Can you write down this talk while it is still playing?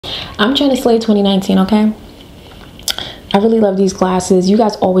I'm trying to slay 2019, okay? I really love these glasses. You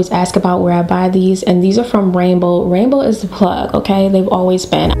guys always ask about where I buy these, and these are from Rainbow. Rainbow is the plug, okay? They've always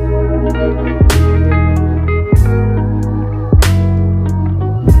been.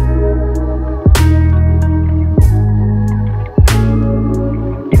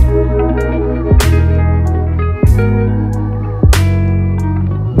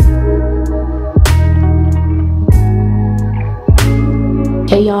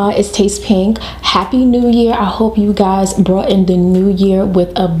 Hey y'all, it's Tastepink. Happy New Year. I hope you guys brought in the new year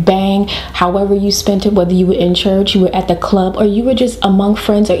with a bang. However you spent it, whether you were in church, you were at the club, or you were just among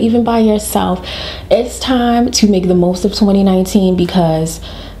friends, or even by yourself. It's time to make the most of 2019 because,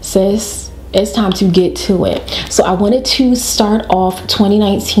 sis, it's time to get to it. So I wanted to start off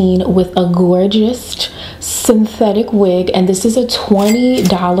 2019 with a gorgeous synthetic wig, and this is a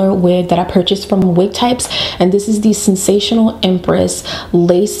 $20 wig that I purchased from Wig Types, and this is the Sensational Empress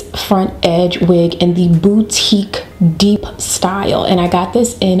lace front edge wig in the boutique deep style, and I got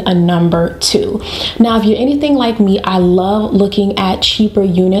this in a number 2. Now if you're anything like me, I love looking at cheaper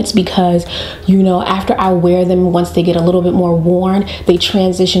units because, you know, after I wear them, once they get a little bit more worn, they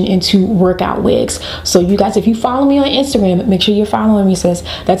transition into workout wigs. So you guys, if you follow me on Instagram, make sure you're following me, sis.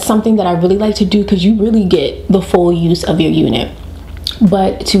 That's something that I really like to do because you really get the full use of your unit.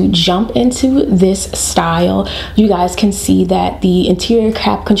 But to jump into this style, you guys can see that the interior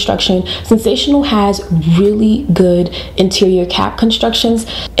cap construction, Sensational has really good interior cap constructions,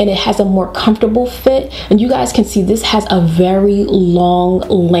 and it has a more comfortable fit. And you guys can see this has a very long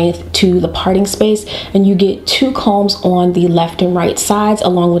length to the parting space, and you get 2 combs on the left and right sides,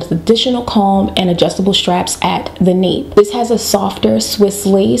 along with additional comb and adjustable straps at the nape. This has a softer Swiss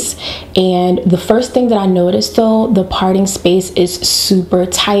lace, and the first thing that I noticed though, the parting space is super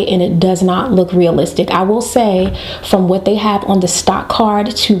tight and it does not look realistic. I will say, from what they have on the stock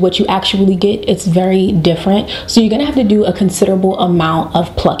card to what you actually get, it's very different. So you're gonna have to do a considerable amount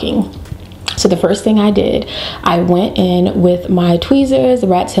of plucking. So the first thing I did, I went in with my tweezers, the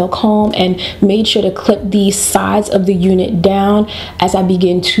rat tail comb, and made sure to clip the sides of the unit down as I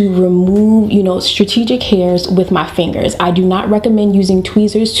begin to remove, you know, strategic hairs with my fingers. I do not recommend using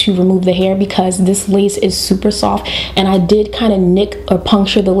tweezers to remove the hair because this lace is super soft, and I did kind of nick or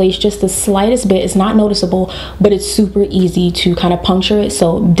puncture the lace just the slightest bit. It's not noticeable, but it's super easy to kind of puncture it,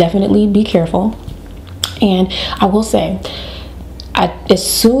 so definitely be careful. And I will say, as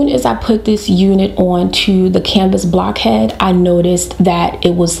soon as I put this unit onto the canvas blockhead, I noticed that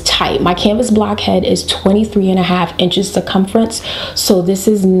it was tight. My canvas blockhead is 23.5 inches circumference, so this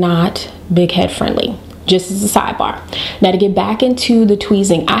is not big head friendly, just as a sidebar. Now to get back into the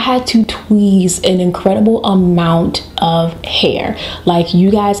tweezing, I had to tweeze an incredible amount of hair. Like you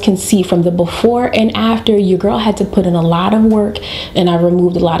guys can see from the before and after, your girl had to put in a lot of work, and I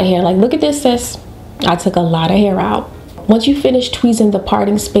removed a lot of hair. Like, look at this, sis. I took a lot of hair out. Once you finish tweezing the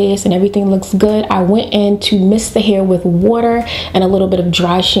parting space and everything looks good, I went in to mist the hair with water and a little bit of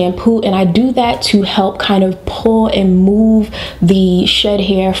dry shampoo, and I do that to help kind of pull and move the shed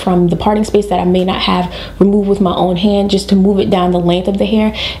hair from the parting space that I may not have removed with my own hand, just to move it down the length of the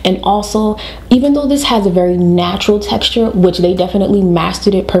hair. And also, even though this has a very natural texture, which they definitely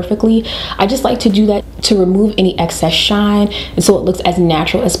mastered it perfectly, I just like to do that to remove any excess shine, and so it looks as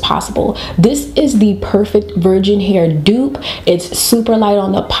natural as possible. This is the perfect virgin hair dupe. It's super light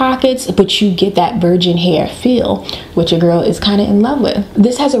on the pockets, but you get that virgin hair feel, which your girl is kind of in love with.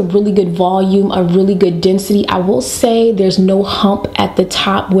 This has a really good volume, a really good density. I will say there's no hump at the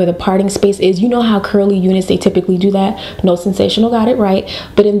top where the parting space is. You know how curly units, they typically do that. No, Sensational got it right.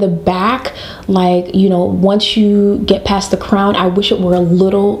 But in the back, like, you know, once you get past the crown, I wish it were a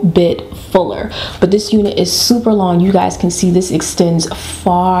little bit fuller. But this unit is super long. You guys can see this extends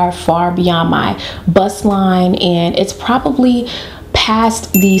far beyond my bust line, and it's probably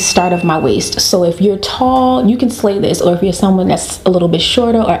past the start of my waist. So if you're tall, you can slay this, or if you're someone that's a little bit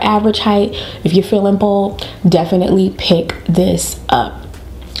shorter or average height, if you're feeling bold, definitely pick this up.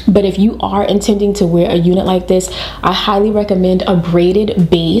 But if you are intending to wear a unit like this, I highly recommend a braided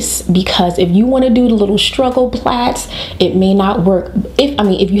base, because if you want to do the little struggle plaits, it may not work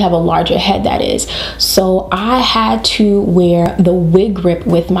if you have a larger head, that is. So I had to wear the wig grip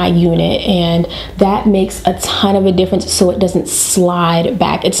with my unit, and that makes a ton of a difference so it doesn't slide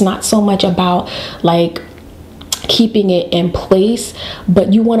back. It's not so much about like keeping it in place,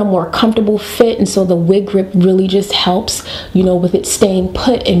 but you want a more comfortable fit, and so the wig grip really just helps, you know, with it staying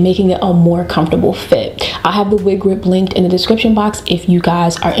put and making it a more comfortable fit. I'll have the wig grip linked in the description box if you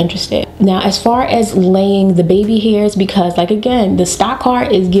guys are interested. Now, as far as laying the baby hairs, because like again, the stock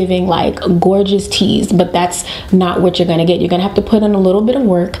card is giving like gorgeous tease, but that's not what you're gonna get. You're gonna have to put in a little bit of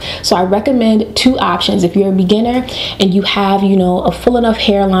work So I recommend two options. If you're a beginner and you have, you know, a full enough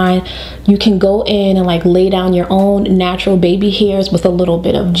hairline, you can go in and like lay down your own natural baby hairs with a little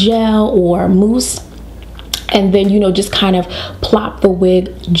bit of gel or mousse, and then, you know, just kind of plop the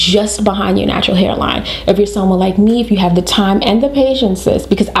wig just behind your natural hairline. If you're someone like me, if you have the time and the patience, sis,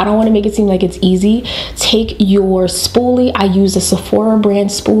 because I don't want to make it seem like it's easy, take your spoolie. I use a Sephora brand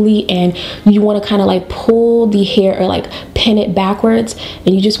spoolie, and you want to kind of like pull the hair or like pin it backwards,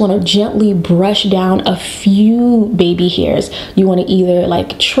 and you just want to gently brush down a few baby hairs. You want to either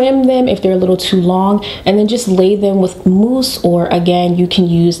like trim them if they're a little too long, and then just lay them with mousse, or again, you can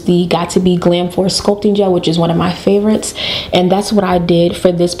use the Got to Be Glam Force sculpting gel, which is one of my favorites. And that's what I did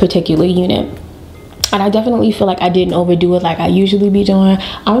for this particular unit. And I definitely feel like I didn't overdo it like I usually be doing.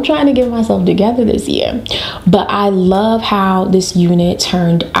 I'm trying to get myself together this year. But I love how this unit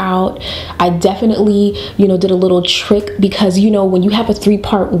turned out. I definitely, you know, did a little trick, because, you know, when you have a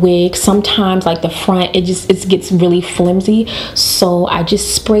 3-part wig, sometimes like the front, it gets really flimsy. So I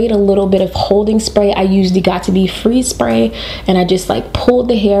just sprayed a little bit of holding spray. I used the Got to Be Free spray, and I just like pulled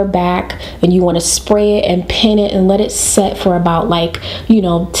the hair back, and you want to spray it and pin it and let it set for about like, you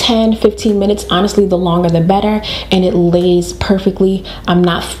know, 10-15 minutes. Honestly, the longer the better, and it lays perfectly. I'm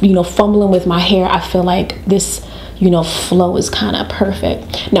not, you know, fumbling with my hair. I feel like this, you know, flow is kind of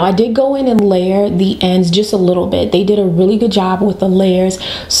perfect. Now I did go in and layer the ends just a little bit. They did a really good job with the layers,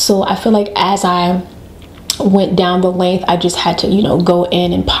 so I feel like as I went down the length, I just had to, you know, go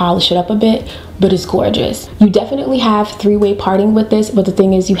in and polish it up a bit. But it's gorgeous. You definitely have 3-way parting with this, but the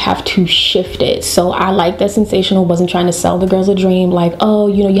thing is, you have to shift it. So I like that Sensational wasn't trying to sell the girls a dream like, oh,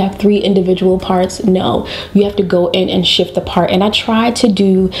 you know, you have 3 individual parts. No, you have to go in and shift the part. And I tried to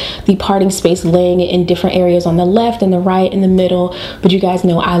do the parting space, laying it in different areas on the left and the right and the middle, but you guys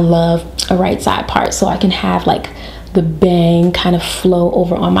know I love a right side part, so I can have like the bang kind of flow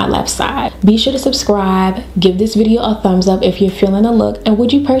over on my left side. Be sure to subscribe, give this video a thumbs up if you're feeling the look, and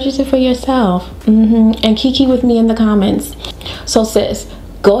would you purchase it for yourself? And kiki with me in the comments. So sis,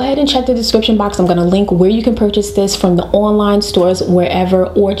 go ahead and check the description box. I'm gonna link where you can purchase this from the online stores, wherever,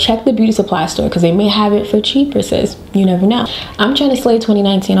 or check the beauty supply store, because they may have it for cheaper, sis. You never know. I'm trying to slay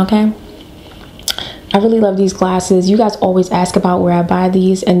 2019, okay? I really love these glasses. You guys always ask about where I buy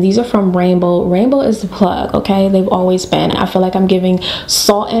these, and these are from Rainbow. Rainbow is the plug, okay? They've always been. I feel like I'm giving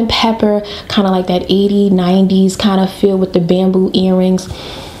salt and pepper, kind of like that 80s, 90s kind of feel with the bamboo earrings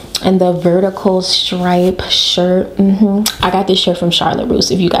and the vertical stripe shirt. I got this shirt from Charlotte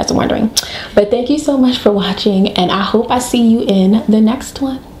Russe, if you guys are wondering. But thank you so much for watching, and I hope I see you in the next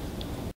one.